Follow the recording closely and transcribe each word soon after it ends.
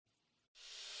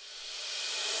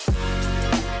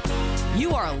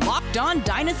You are Locked On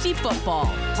Dynasty Football,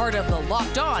 part of the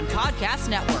Locked On Podcast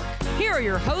Network. Here are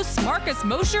your hosts, Marcus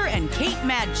Mosher and Kate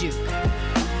Magdziuk.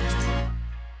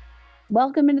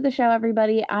 Welcome into the show,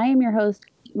 everybody. I am your host,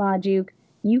 Kate Magdziuk.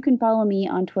 You can follow me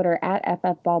on Twitter at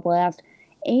FFBallBlast.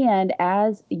 And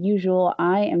as usual,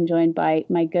 I am joined by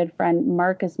my good friend,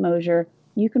 Marcus Mosher.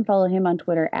 You can follow him on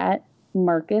Twitter at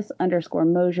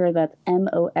Marcus_Mosher. That's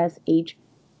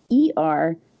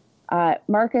Mosher.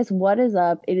 Marcus, what is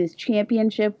up? It is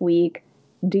championship week.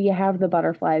 Do you have the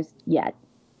butterflies yet?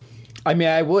 I mean,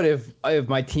 I would if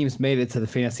my team's made it to the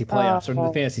fantasy playoffs or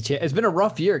the fantasy champ. It's been a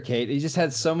rough year, Kate. You just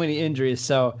had so many injuries.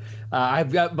 So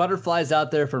I've got butterflies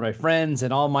out there for my friends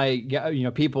and all my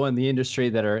people in the industry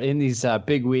that are in these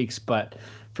big weeks. But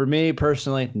for me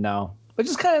personally, no. Which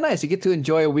is kind of nice. You get to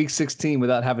enjoy a week 16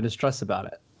 without having to stress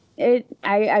about it.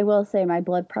 I will say my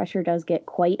blood pressure does get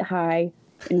quite high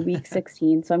in week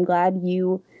 16. So I'm glad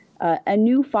you, a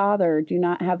new father, do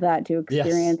not have that to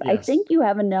experience. Yes. I think you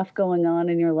have enough going on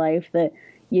in your life that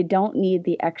you don't need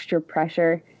the extra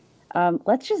pressure.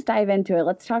 Let's just dive into it.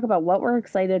 Let's talk about what we're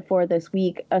excited for this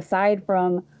week, aside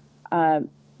from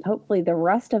hopefully the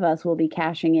rest of us will be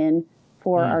cashing in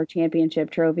for our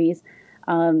championship trophies.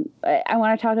 I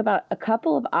want to talk about a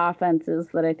couple of offenses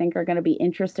that I think are going to be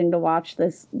interesting to watch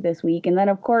this week. And then,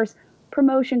 of course,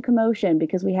 promotion commotion,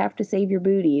 because we have to save your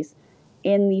booties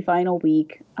in the final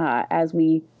week as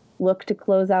we look to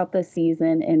close out this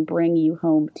season and bring you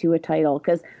home to a title.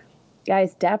 Because,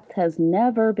 guys, depth has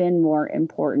never been more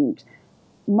important.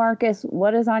 Marcus,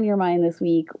 what is on your mind this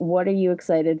week? What are you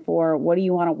excited for? What do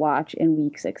you want to watch in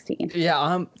week 16?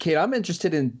 Yeah, Kate, I'm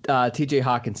interested in TJ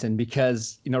Hockenson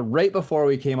because, right before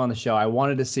we came on the show, I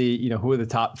wanted to see, who are the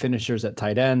top finishers at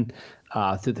tight end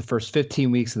through the first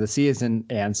 15 weeks of the season.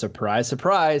 And surprise,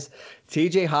 surprise,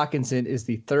 TJ Hockenson is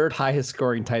the third highest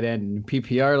scoring tight end in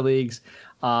PPR leagues.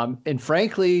 And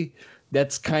frankly,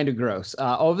 that's kind of gross.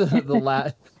 Over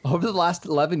the last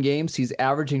 11 games, he's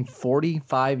averaging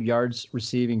 45 yards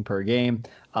receiving per game,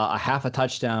 a half a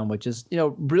touchdown, which is,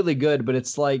 really good. But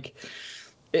it's like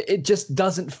it just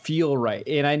doesn't feel right.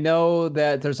 And I know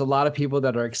that there's a lot of people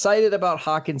that are excited about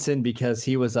Hockenson because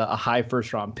he was a high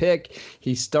first-round pick.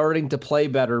 He's starting to play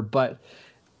better. But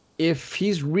if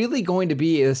he's really going to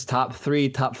be his top 3,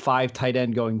 top 5 tight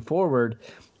end going forward,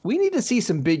 we need to see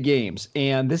some big games,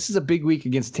 and this is a big week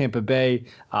against Tampa Bay.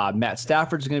 Matt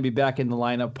Stafford's going to be back in the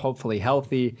lineup, hopefully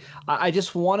healthy. I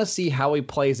just want to see how he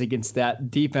plays against that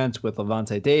defense with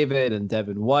Lavonte David and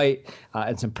Devin White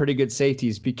and some pretty good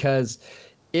safeties, because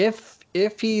if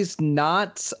he's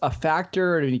not a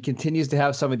factor and he continues to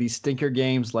have some of these stinker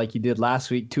games like he did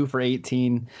last week, 2 for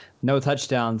 18, no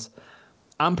touchdowns,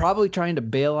 I'm probably trying to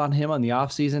bail on him on the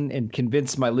offseason and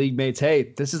convince my league mates,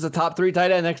 hey, this is a top 3 tight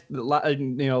end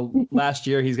last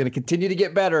year. He's going to continue to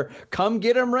get better. Come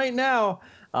get him right now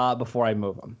before I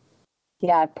move him.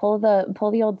 Yeah, pull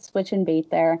the old switch and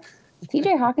bait there.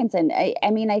 TJ Hockenson,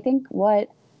 I think what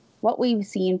we've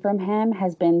seen from him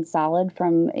has been solid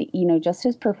from, just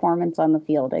his performance on the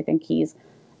field. I think he's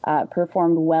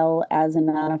performed well as an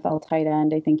NFL tight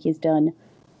end. I think he's done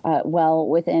well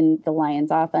within the Lions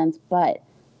offense, but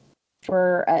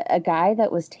for a guy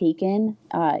that was taken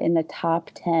in the top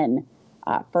 10,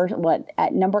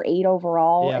 at number 8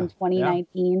 overall in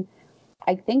 2019,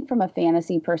 I think from a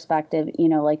fantasy perspective,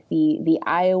 like the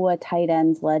Iowa tight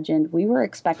ends legend, we were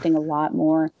expecting a lot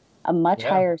more, a much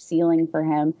higher ceiling for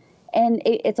him. And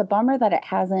it's a bummer that it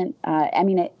hasn't,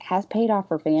 it has paid off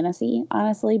for fantasy,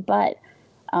 honestly, but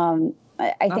I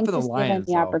think just given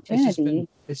the opportunity.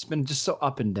 It's been just so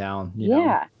up and down.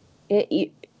 Yeah.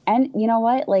 And you know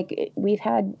what? Like we've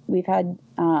had Kenny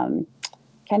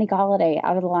Golladay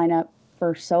out of the lineup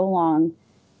for so long.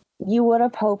 You would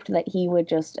have hoped that he would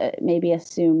just maybe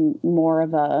assume more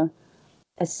of a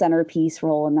centerpiece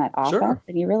role in that offense,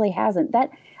 and he really hasn't.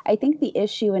 That I think the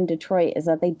issue in Detroit is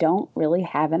that they don't really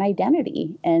have an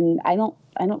identity, and I don't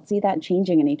see that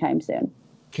changing anytime soon.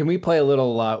 Can we play a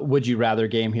little would you rather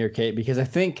game here, Kate? Because I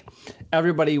think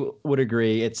everybody would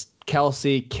agree it's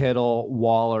Kelsey, Kittle,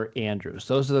 Waller, Andrews.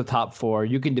 Those are the top 4.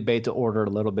 You can debate the order a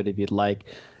little bit if you'd like.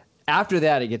 After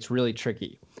that, it gets really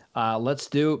tricky. Let's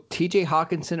do TJ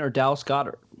Hockenson or Dallas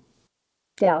Goedert.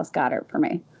 Dallas Goedert for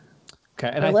me.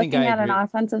 Okay, and We're looking at an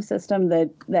offensive system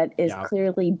that is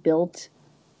clearly built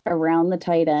around the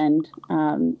tight end.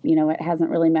 It hasn't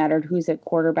really mattered who's at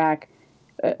quarterback.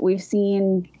 We've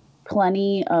seen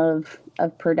plenty of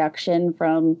production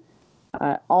from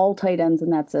all tight ends in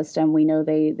that system. We know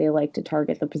they like to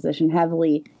target the position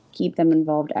heavily, keep them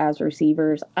involved as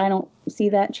receivers. I don't see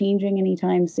that changing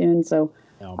anytime soon. So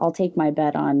I'll take my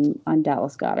bet on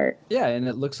Dallas Goedert. Yeah, and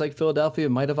it looks like Philadelphia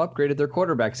might have upgraded their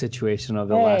quarterback situation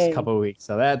over the last couple of weeks,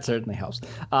 so that certainly helps.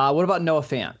 What about Noah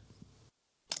Fant?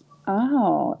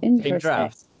 Oh, interesting. Same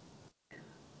draft.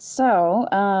 So,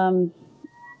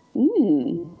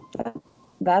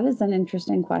 that is an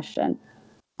interesting question.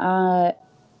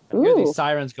 These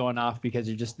sirens going off because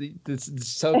it's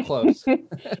so close.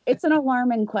 It's an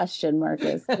alarming question,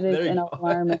 Marcus. It is an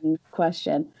alarming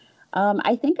question.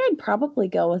 I think I'd probably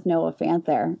go with Noah Fant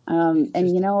there.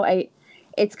 And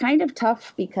it's kind of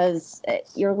tough because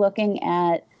you're looking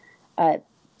at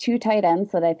two tight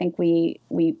ends that I think we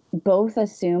both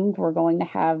assumed were going to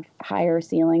have higher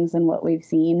ceilings than what we've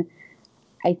seen.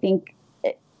 I think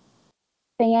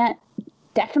Fant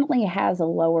definitely has a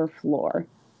lower floor.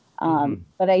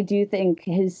 But I do think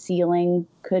his ceiling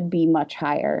could be much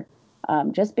higher,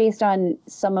 just based on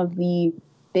some of the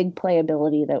big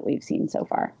playability that we've seen so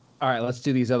far. All right, let's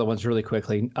do these other ones really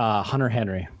quickly. Hunter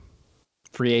Henry,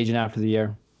 free agent after the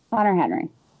year. Hunter Henry.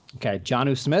 Okay,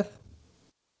 Jonnu Smith.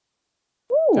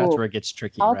 Ooh, that's where it gets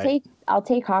tricky. I'll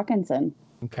take Hawkinson.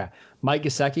 Okay, Mike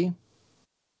Gesicki.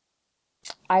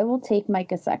 I will take Mike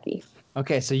Gesicki.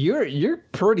 Okay, so you're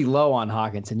pretty low on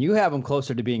Hawkinson. You have him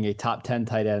closer to being a top 10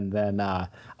 tight end than a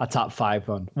top 5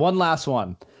 one. One last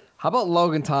one. How about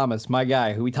Logan Thomas, my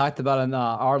guy, who we talked about in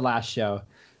our last show?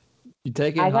 You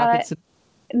taking Hawkinson?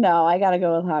 No, I got to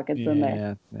go with Hawkinson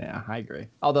there. Yeah, I agree.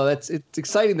 Although it's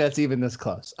exciting that's even this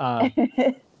close.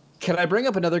 Can I bring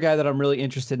up another guy that I'm really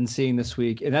interested in seeing this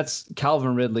week? And that's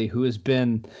Calvin Ridley, who has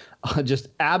been just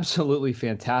absolutely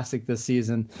fantastic this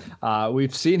season.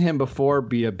 We've seen him before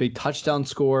be a big touchdown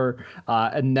scorer.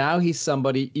 And now he's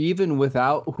somebody, even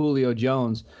without Julio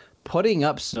Jones, putting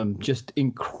up some just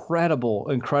incredible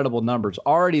numbers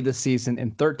already this season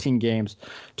in 13 games,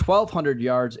 1,200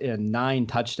 yards and 9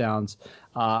 touchdowns.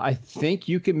 I think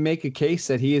you can make a case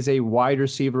that he is a wide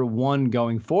receiver 1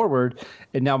 going forward.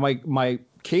 And now my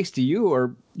case to you,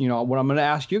 or what I'm going to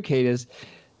ask you, Kate,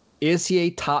 is he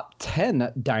a top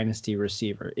 10 dynasty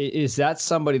receiver? Is that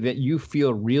somebody that you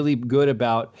feel really good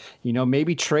about,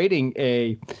 maybe trading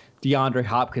a DeAndre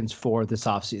Hopkins for this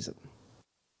offseason?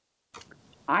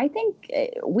 I think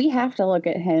we have to look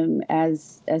at him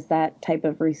as that type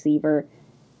of receiver.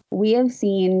 We have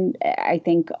seen, I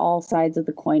think, all sides of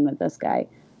the coin with this guy.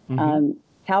 Mm-hmm.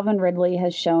 Calvin Ridley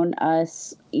has shown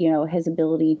us, his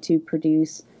ability to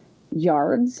produce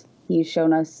yards. He's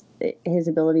shown us his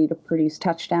ability to produce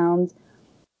touchdowns.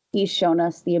 He's shown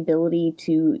us the ability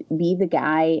to be the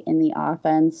guy in the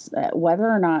offense, whether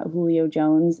or not Julio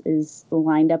Jones is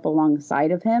lined up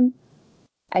alongside of him.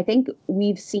 I think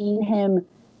we've seen him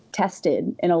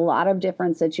tested in a lot of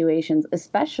different situations,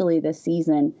 especially this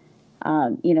season.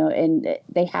 And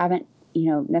they haven't,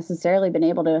 necessarily been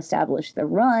able to establish the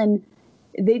run.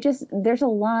 There's a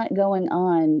lot going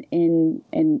on in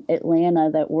Atlanta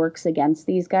that works against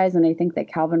these guys. And I think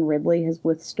that Calvin Ridley has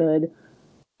withstood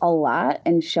a lot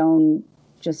and shown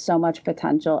just so much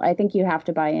potential. I think you have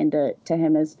to buy into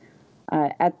him as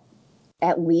at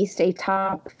least a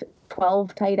top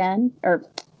 12 tight end or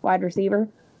wide receiver.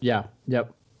 Yeah.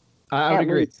 Yep. I would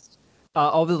agree.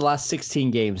 Over the last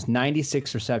 16 games,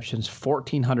 96 receptions,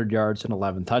 1,400 yards, and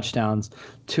 11 touchdowns.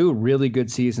 2 really good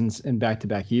seasons in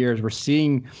back-to-back years. We're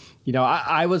seeing,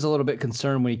 I was a little bit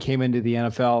concerned when he came into the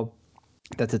NFL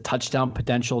that the touchdown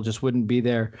potential just wouldn't be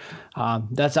there.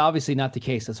 That's obviously not the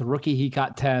case. As a rookie, he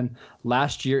got 10.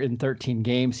 Last year in 13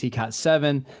 games, he got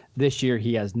 7. This year,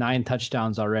 he has 9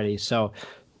 touchdowns already. So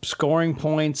scoring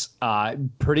points,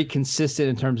 pretty consistent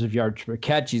in terms of yards per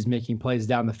catch. He's making plays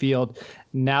down the field.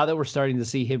 Now that we're starting to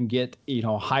see him get,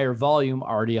 higher volume,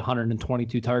 already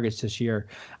 122 targets this year,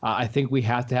 I think we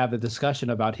have to have a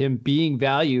discussion about him being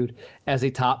valued as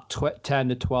a top 10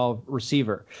 to 12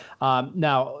 receiver.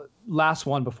 Now, last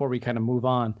one before we kind of move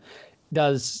on.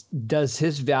 Does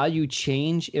his value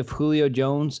change if Julio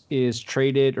Jones is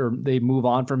traded or they move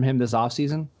on from him this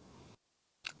offseason?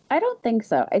 I don't think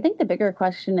so. I think the bigger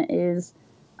question is,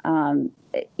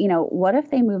 what if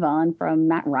they move on from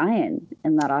Matt Ryan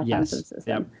in that offensive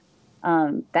system?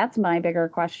 Yep. That's my bigger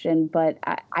question, but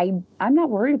I'm not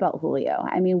worried about Julio.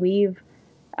 I mean, we've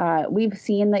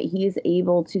seen that he's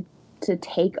able to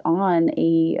take on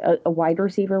a wide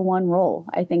receiver 1 role.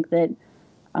 I think that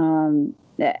I'm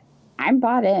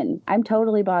bought in. I'm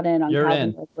totally bought in on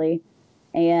Calvin Ridley,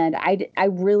 and I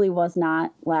really was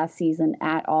not last season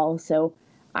at all. So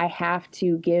I have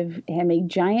to give him a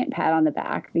giant pat on the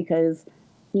back because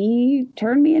he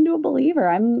turned me into a believer.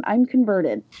 I'm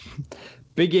converted.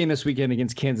 Big game this weekend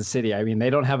against Kansas City. I mean, they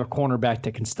don't have a cornerback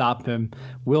that can stop him.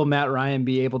 Will Matt Ryan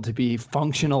be able to be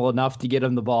functional enough to get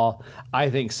him the ball? I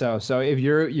think so. So if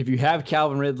you have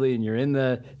Calvin Ridley and you're in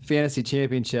the fantasy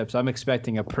championships, I'm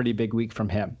expecting a pretty big week from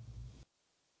him.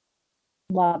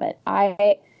 Love it.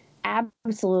 I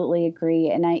absolutely agree.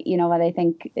 And you know what, I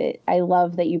think I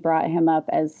love that you brought him up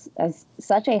as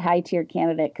such a high tier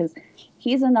candidate, because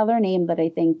he's another name that I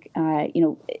think,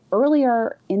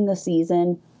 earlier in the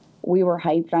season, we were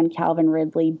hyped on Calvin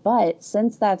Ridley, but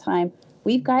since that time,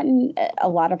 we've gotten a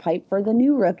lot of hype for the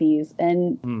new rookies.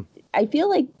 And I feel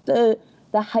like the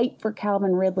hype for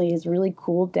Calvin Ridley has really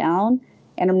cooled down,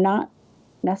 and I'm not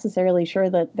necessarily sure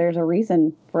that there's a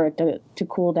reason for it to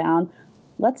cool down.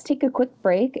 Let's take a quick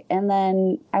break, and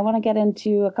then I want to get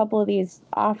into a couple of these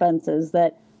offenses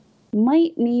that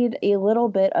might need a little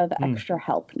bit of extra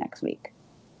help next week.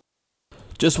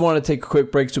 Just want to take a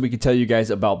quick break so we can tell you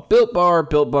guys about Built Bar.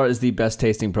 Built Bar is the best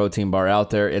tasting protein bar out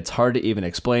there. It's hard to even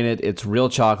explain it. It's real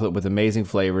chocolate with amazing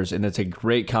flavors, and it's a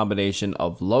great combination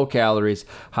of low calories,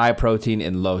 high protein,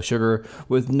 and low sugar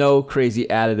with no crazy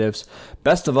additives.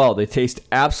 Best of all, they taste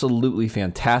absolutely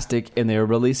fantastic, and they are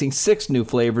releasing 6 new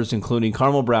flavors, including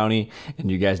caramel brownie, and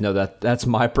you guys know that's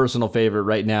my personal favorite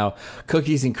right now,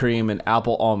 cookies and cream, and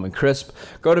apple almond crisp.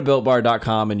 Go to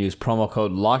BuiltBar.com and use promo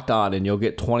code LOCKEDON, and you'll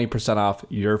get 20% off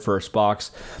your first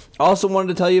box. Also wanted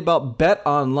to tell you about Bet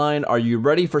Online. Are you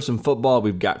ready for some football?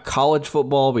 We've got college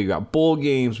football, we've got bowl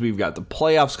games, we've got the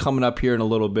playoffs coming up here in a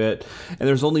little bit, and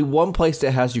there's only one place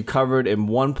that has you covered and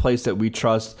one place that we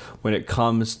trust when it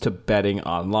comes to betting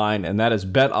online, and that is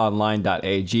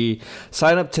betonline.ag.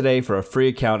 Sign up today for a free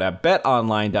account at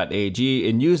betonline.ag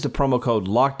and use the promo code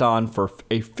LOCKEDON for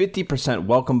a 50%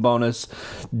 welcome bonus.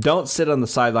 Don't sit on the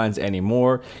sidelines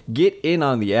anymore. Get in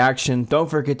on the action. Don't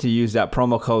forget to use that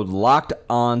promo code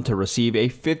LOCKEDON to receive a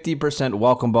 50%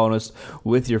 welcome bonus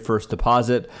with your first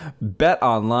deposit. Bet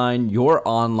Online, your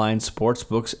online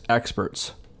sportsbooks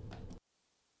experts.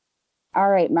 All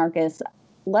right, Marcus,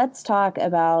 let's talk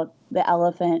about the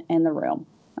elephant in the room.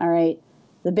 All right,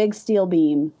 the big steel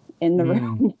beam in the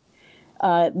room.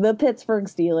 The Pittsburgh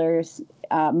Steelers,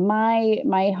 my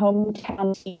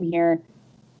hometown team here.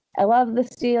 I love the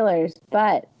Steelers,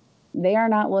 but they are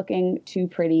not looking too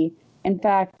pretty. In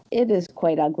fact, it is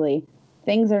quite ugly.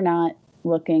 Things are not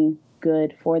looking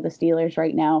good for the Steelers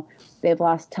right now. They've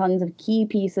lost tons of key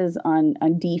pieces on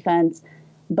defense,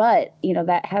 but,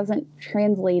 that hasn't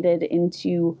translated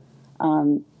into,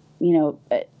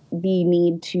 the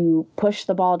need to push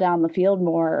the ball down the field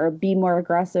more or be more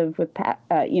aggressive with,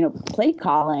 play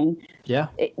calling. Yeah.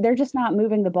 They're just not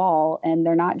moving the ball, and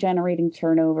they're not generating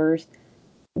turnovers.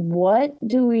 What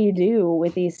do we do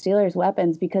with these Steelers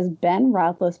weapons? Because Ben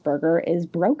Roethlisberger is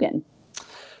broken.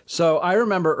 So I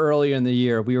remember earlier in the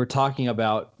year, we were talking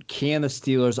about, can the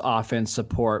Steelers offense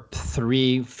support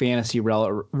 3 fantasy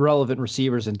relevant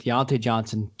receivers in Deontay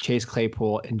Johnson, Chase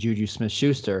Claypool, and Juju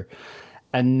Smith-Schuster.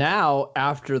 And now,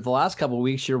 after the last couple of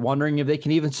weeks, you're wondering if they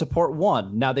can even support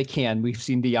 1. Now they can. We've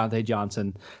seen Deontay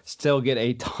Johnson still get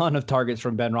a ton of targets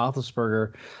from Ben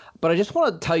Roethlisberger. But I just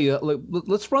want to tell you,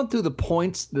 let's run through the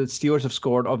points the Steelers have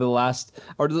scored over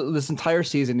this entire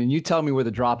season, and you tell me where the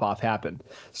drop-off happened.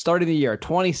 Starting the year,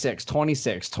 26,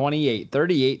 26, 28,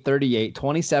 38, 38,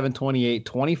 27, 28,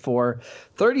 24,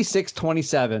 36,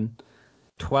 27,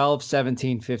 12,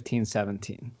 17, 15,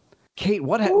 17. Kate,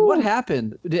 what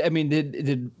happened? Did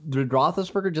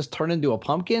Roethlisberger just turn into a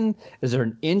pumpkin? Is there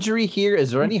an injury here? Is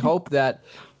there any hope that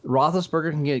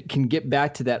Roethlisberger can get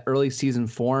back to that early season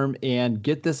form and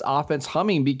get this offense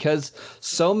humming? Because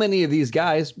so many of these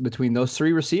guys, between those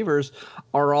 3 receivers,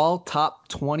 are all top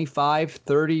 25,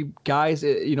 30 guys,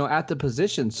 at the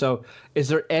position. So is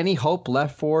there any hope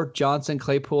left for Johnson,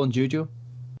 Claypool, and Juju?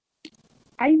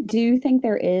 I do think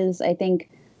there is. I think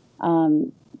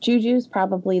Juju's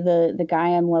probably the guy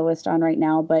I'm lowest on right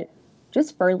now, but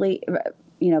just firstly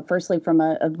from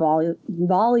a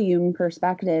volume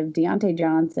perspective, Deontay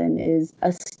Johnson is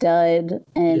a stud.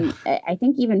 And yeah. I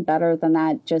think even better than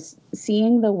that, just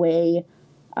seeing the way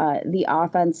the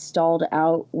offense stalled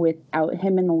out without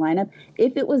him in the lineup,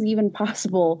 if it was even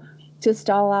possible to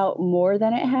stall out more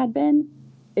than it had been,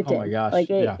 it did. Oh my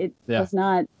gosh. It was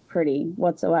not pretty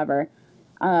whatsoever.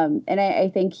 And I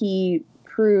think he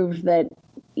proved that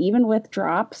even with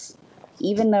drops,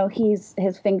 even though his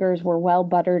fingers were well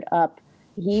buttered up,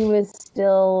 he was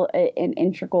still an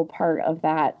integral part of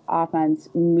that offense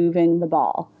moving the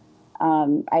ball.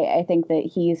 I think that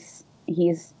he's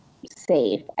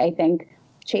safe. I think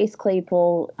Chase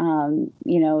Claypool,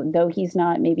 though he's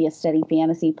not maybe a steady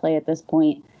fantasy play at this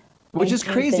point, Which is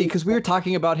crazy because we were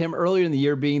talking about him earlier in the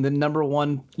year being the number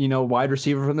one, wide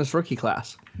receiver from this rookie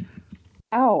class.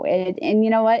 Oh, and you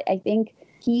know what? I think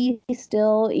he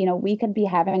still, we could be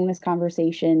having this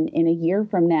conversation in a year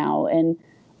from now and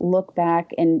look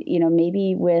back and,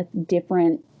 maybe with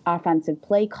different offensive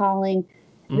play calling.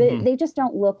 They just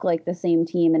don't look like the same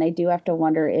team. And I do have to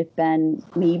wonder if Ben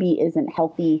maybe isn't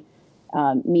healthy.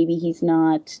 Maybe he's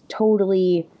not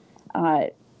totally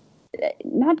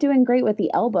not doing great with the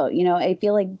elbow. I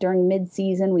feel like during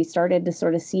midseason, we started to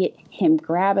sort of see him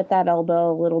grab at that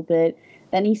elbow a little bit.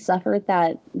 Then he suffered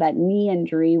that knee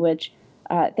injury, which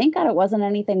thank God it wasn't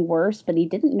anything worse, but he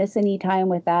didn't miss any time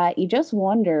with that. You just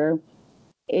wonder,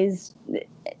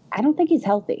 I don't think he's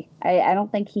healthy. I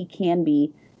don't think he can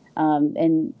be.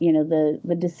 And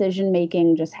the decision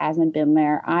making just hasn't been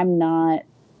there. I'm not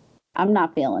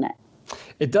feeling it.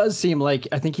 It does seem like,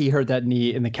 I think he hurt that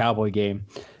knee in the Cowboy game.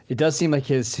 It does seem like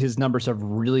his numbers have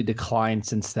really declined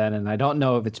since then, and I don't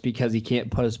know if it's because he can't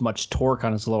put as much torque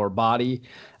on his lower body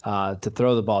to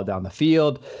throw the ball down the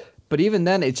field. But even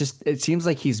then, it seems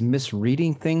like he's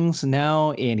misreading things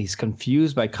now, and he's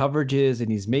confused by coverages, and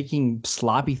he's making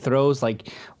sloppy throws.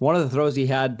 Like one of the throws he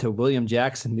had to William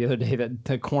Jackson the other day that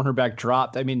the cornerback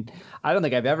dropped. I mean, I don't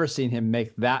think I've ever seen him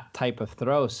make that type of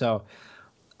throw. So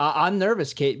I'm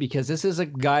nervous, Kate, because this is a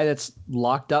guy that's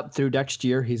locked up through next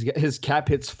year. His cap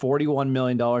hits $41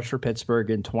 million for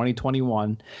Pittsburgh in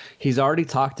 2021. He's already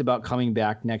talked about coming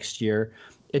back next year.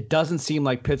 It doesn't seem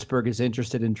like Pittsburgh is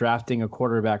interested in drafting a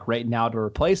quarterback right now to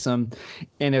replace him.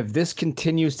 And if this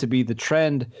continues to be the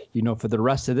trend, for the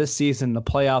rest of this season, the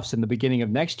playoffs, and the beginning of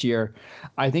next year,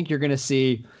 I think you're going to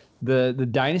see the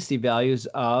dynasty values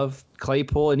of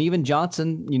Claypool and even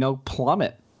Johnson,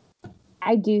 plummet.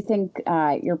 I do think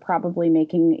you're probably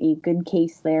making a good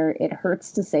case there. It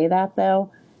hurts to say that,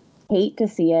 though. Hate to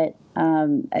see it.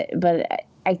 But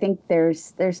I think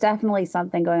there's definitely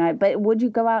something going on. But would you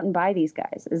go out and buy these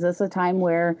guys? Is this a time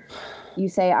where you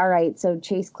say, all right, so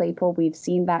Chase Claypool, we've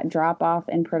seen that drop off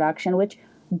in production, which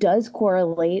does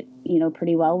correlate,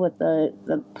 pretty well with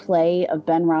the play of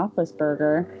Ben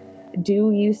Roethlisberger.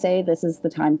 Do you say this is the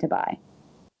time to buy?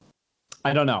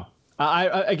 I don't know.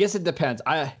 I guess it depends.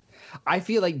 I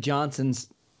feel like Johnson's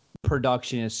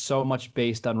production is so much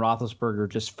based on Roethlisberger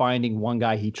just finding one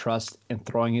guy he trusts and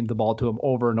throwing the ball to him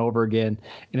over and over again,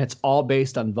 and it's all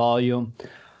based on volume.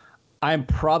 I'm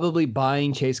probably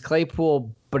buying Chase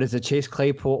Claypool, but is a Chase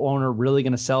Claypool owner really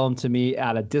going to sell him to me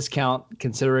at a discount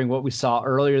considering what we saw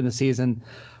earlier in the season?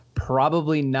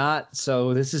 Probably not.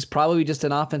 So this is probably just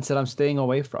an offense that I'm staying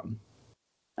away from.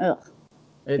 Ugh.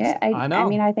 I know. I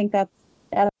mean, I think that's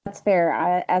fair.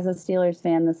 As a Steelers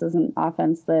fan, this is an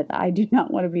offense that I do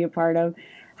not want to be a part of.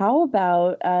 How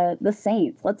about the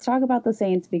Saints? Let's talk about the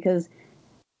Saints because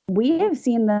we have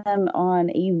seen them on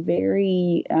a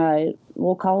very,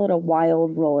 we'll call it a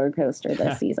wild roller coaster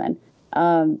this season.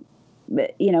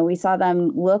 But, we saw them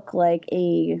look like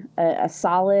a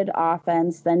solid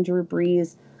offense. Then Drew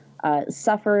Brees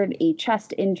suffered a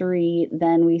chest injury.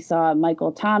 Then we saw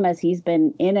Michael Thomas. He's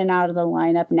been in and out of the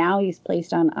lineup. Now he's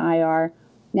placed on IR.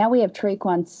 Now we have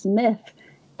Traquan Smith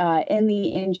in the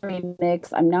injury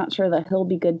mix. I'm not sure that he'll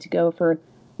be good to go for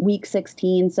Week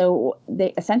 16. So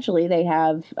they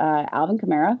have Alvin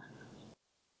Kamara,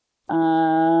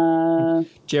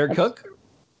 Jared Cook.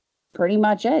 Pretty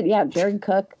much it. Yeah, Jared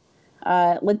Cook,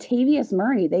 Latavius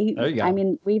Murray. I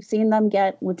mean, we've seen them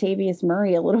get Latavius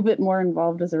Murray a little bit more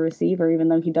involved as a receiver, even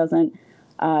though he doesn't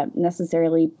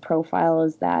necessarily profile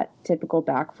as that typical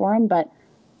back for him. But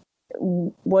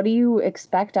what do you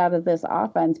expect out of this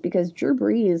offense? Because Drew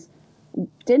Brees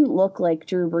didn't look like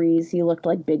Drew Brees. He looked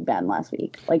like Big Ben last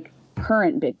week, like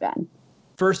current Big Ben.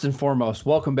 First and foremost,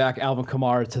 welcome back Alvin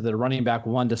Kamara to the running back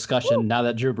one discussion. Woo! Now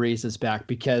that Drew Brees is back,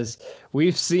 because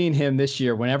we've seen him this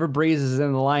year. Whenever Brees is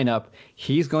in the lineup,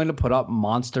 he's going to put up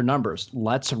monster numbers.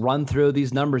 Let's run through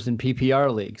these numbers in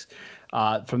PPR leagues.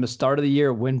 From the start of the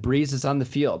year when Brees is on the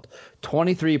field,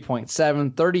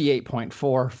 23.7, 38.4,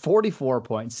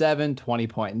 44.7,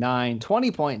 20.9,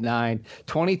 20.9,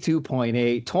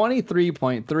 22.8,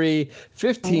 23.3,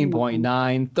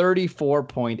 15.9,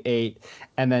 34.8,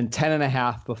 and then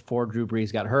 10.5 before Drew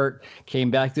Brees got hurt. Came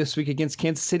back this week against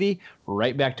Kansas City,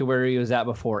 right back to where he was at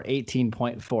before,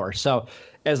 18.4. So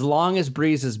as long as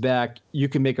Brees is back, you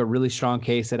can make a really strong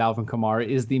case that Alvin Kamara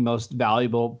is the most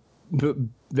valuable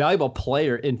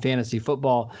player in fantasy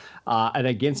football. And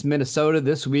against Minnesota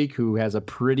this week, who has a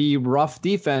pretty rough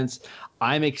defense,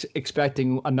 I'm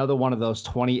expecting another one of those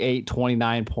 28,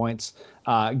 29 points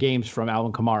games from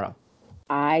Alvin Kamara.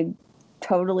 I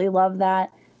totally love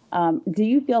that. Do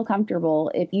you feel comfortable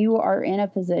if you are in a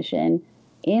position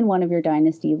in one of your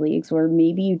dynasty leagues where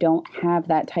maybe you don't have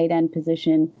that tight end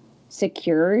position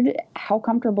secured, how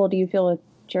comfortable do you feel with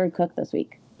Jared Cook this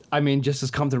week? I mean, just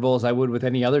as comfortable as I would with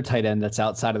any other tight end that's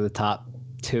outside of the top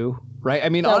 2, right? I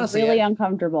mean, so honestly, really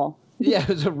uncomfortable. Yeah, it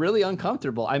was really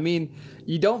uncomfortable. I mean,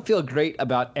 you don't feel great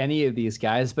about any of these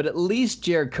guys, but at least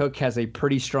Jared Cook has a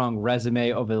pretty strong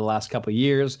resume over the last couple of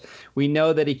years. We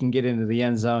know that he can get into the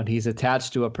end zone. He's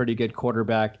attached to a pretty good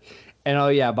quarterback. And oh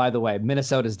yeah, by the way,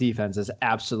 Minnesota's defense is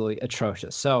absolutely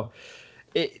atrocious. So,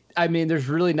 there's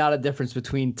really not a difference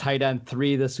between tight end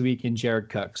 3 this week and Jared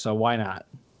Cook. So why not?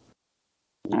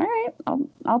 All right,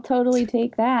 I'll totally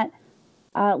take that.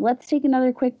 Let's take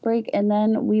another quick break, and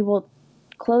then we will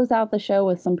close out the show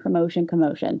with some promotion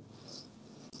commotion.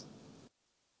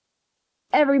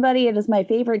 Everybody, it is my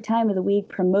favorite time of the week,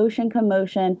 promotion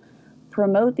commotion.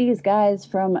 Promote these guys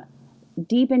from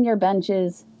deep in your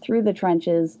benches, through the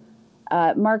trenches.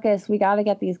 Marcus, we got to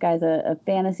get these guys a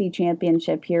fantasy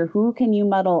championship here. Who can you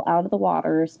muddle out of the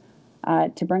waters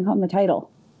to bring home the title?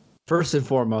 First and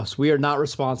foremost, we are not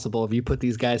responsible if you put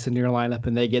these guys in your lineup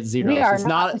and they get 0. We are it's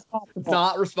not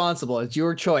responsible. It's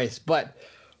your choice. But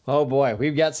oh boy,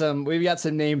 we've got some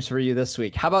names for you this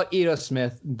week. How about Ito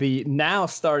Smith, the now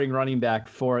starting running back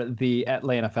for the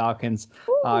Atlanta Falcons?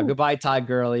 Goodbye, Todd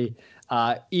Gurley.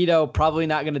 Ito probably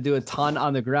not going to do a ton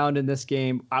on the ground in this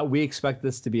game. We expect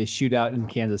this to be a shootout in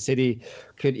Kansas City.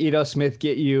 Could Ito Smith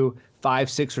get you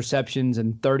 5-6 receptions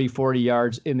and 30-40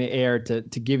 yards in the air to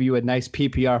give you a nice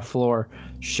PPR floor?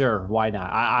 Sure, why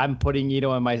not? I'm putting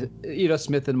Ito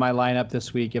Smith in my lineup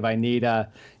this week if I need a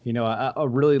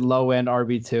really low end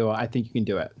RB2. I think you can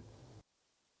do it.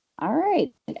 All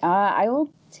right, I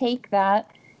will take that.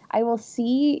 I will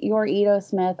see your Ito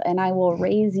Smith and I will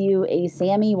raise you a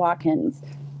Sammy Watkins.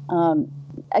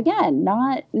 Again,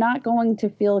 not going to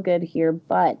feel good here,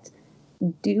 but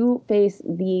do face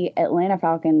the Atlanta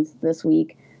Falcons this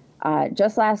week.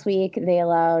 Just last week, they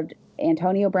allowed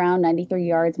Antonio Brown 93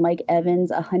 yards, Mike Evans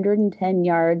 110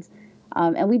 yards,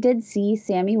 and we did see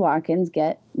Sammy Watkins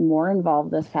get more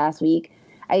involved this past week.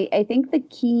 I think the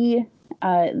key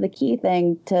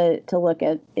thing to look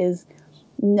at is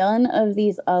none of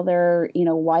these other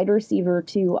wide receiver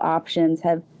 2 options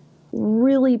have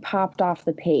really popped off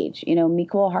the page.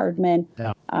 Mecole Hardman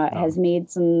has made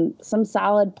some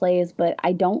solid plays, but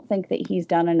I don't think that he's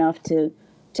done enough to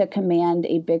command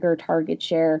a bigger target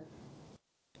share.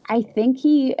 I think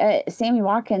Sammy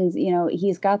Watkins,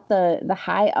 he's got the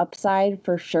high upside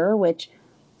for sure, which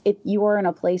if you are in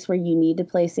a place where you need to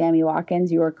play Sammy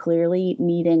Watkins, you are clearly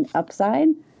needing upside.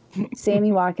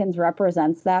 Sammy Watkins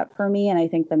represents that for me, and I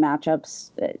think the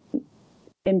matchups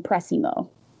impressimo.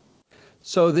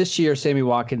 So this year, Sammy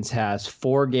Watkins has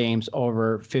 4 games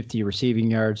over 50 receiving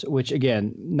yards, which,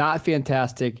 again, not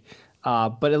fantastic,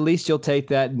 but at least you'll take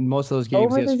that. Most of those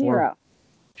games, over he has 4. 0.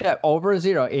 Yeah, over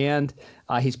 0. And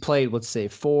he's played, let's say,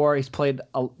 4. He's played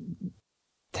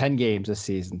 10 games this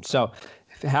season. So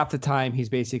half the time, he's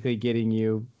basically getting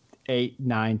you 8,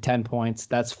 9, 10 points.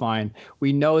 That's fine.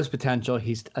 We know his potential.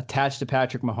 He's attached to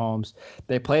Patrick Mahomes.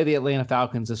 They play the Atlanta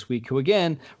Falcons this week, who,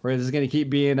 again, where this is going to keep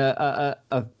being a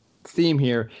theme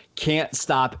here, can't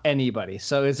stop anybody.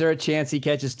 So is there a chance he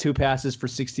catches 2 passes for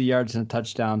 60 yards and a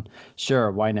touchdown?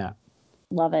 Sure, why not?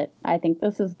 Love it. I think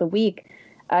this is the week.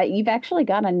 You've actually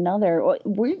got another.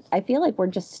 I feel like we're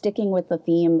just sticking with the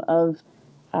theme of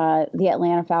the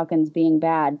Atlanta Falcons being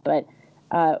bad, but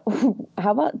how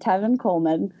about Tevin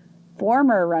Coleman,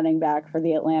 former running back for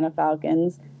the Atlanta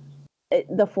Falcons?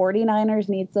 The 49ers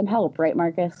need some help, right,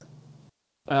 Marcus?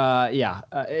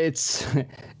 It's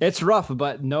rough,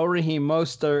 but no Raheem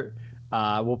Mostert.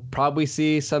 We'll probably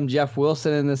see some Jeff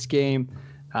Wilson in this game.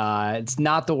 It's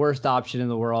not the worst option in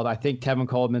the world. I think Tevin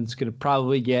Coleman's going to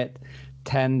probably get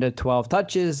 10 to 12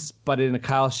 touches, but in a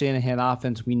Kyle Shanahan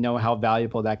offense, we know how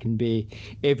valuable that can be.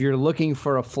 If you're looking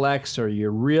for a flex or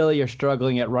you're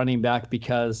struggling at running back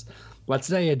because let's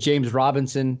say a James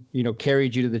Robinson,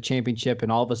 carried you to the championship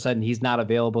and all of a sudden he's not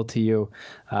available to you,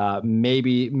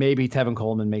 maybe Tevin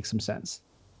Coleman makes some sense.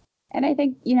 And I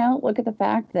think, look at the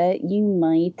fact that you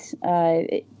might,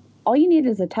 all you need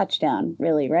is a touchdown,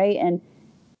 really, right? And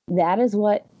that is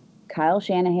what Kyle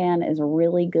Shanahan is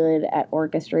really good at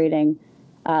orchestrating.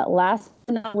 Last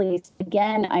but not least,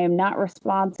 again, I am not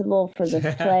responsible for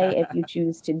this play if you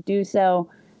choose to do so.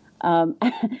 I'm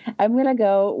going to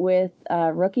go with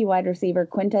rookie wide receiver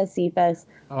Quintez Cephas.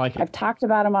 I like it. I've talked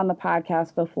about him on the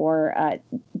podcast before.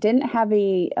 Didn't have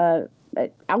a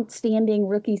outstanding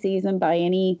rookie season by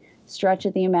any stretch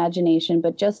of the imagination,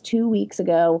 but just 2 weeks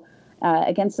ago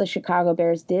against the Chicago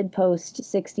Bears did post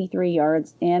 63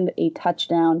 yards and a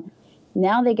touchdown.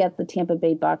 Now they get the Tampa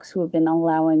Bay Bucks, who have been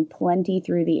allowing plenty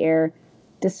through the air,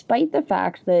 despite the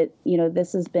fact that,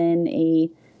 this has been a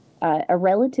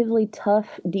relatively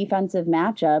tough defensive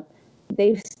matchup.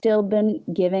 They've still been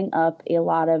giving up a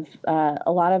lot of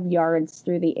yards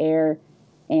through the air.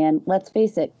 And let's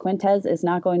face it, Quintez is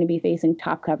not going to be facing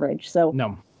top coverage. So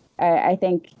no. I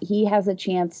think he has a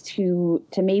chance to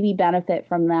maybe benefit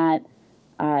from that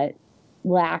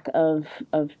lack of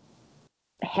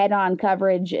head-on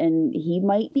coverage, and he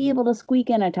might be able to squeak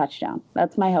in a touchdown.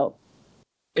 That's my hope.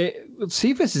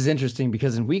 Cephas is interesting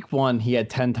because in week 1 he had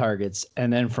 10 targets,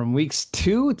 and then from weeks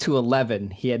 2 to 11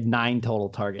 he had 9 total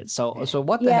targets. So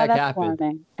what the heck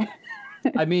happened?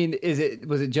 I mean,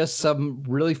 was it just some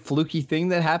really fluky thing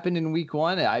that happened in week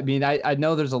 1? I mean, I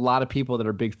know there's a lot of people that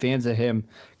are big fans of him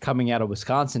coming out of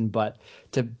Wisconsin, but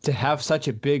to have such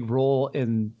a big role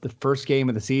in the first game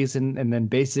of the season and then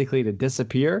basically to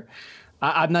disappear,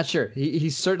 I'm not sure.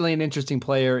 He's certainly an interesting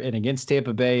player, and against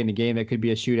Tampa Bay in a game that could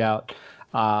be a shootout,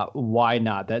 why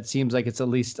not? That seems like it's at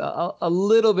least a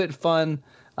little bit fun.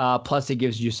 Plus, it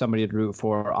gives you somebody to root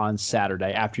for on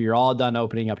Saturday after you're all done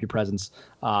opening up your presents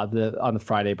on the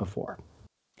Friday before.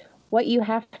 What you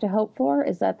have to hope for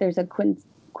is that there's a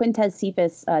Quintez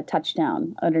Cephas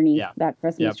touchdown underneath that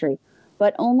Christmas tree.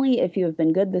 But only if you have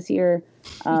been good this year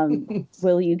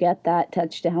will you get that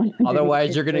touchdown.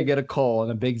 Otherwise, you're going to get a coal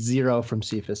and a big 0 from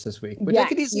Cephas this week, which I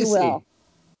could easily see.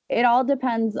 It all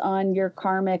depends on your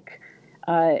karmic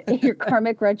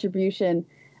retribution.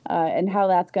 And how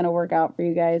that's going to work out for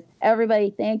you guys.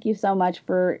 Everybody, thank you so much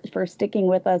for sticking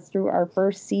with us through our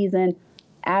first season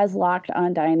as Locked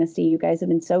On Dynasty. You guys have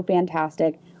been so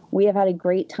fantastic. We have had a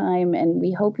great time, and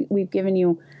we hope we've given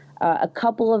you a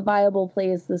couple of viable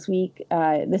plays this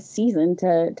season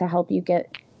to help you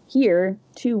get here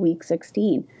to week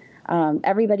 16.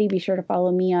 Everybody be sure to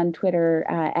follow me on Twitter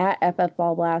at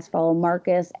FFBallBlast. Follow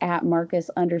Marcus at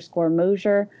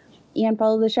Marcus_Mosier, and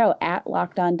follow the show at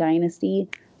Locked On Dynasty.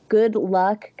 Good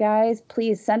luck, guys.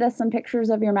 Please send us some pictures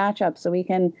of your matchup so we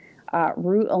can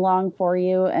root along for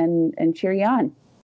you and cheer you on.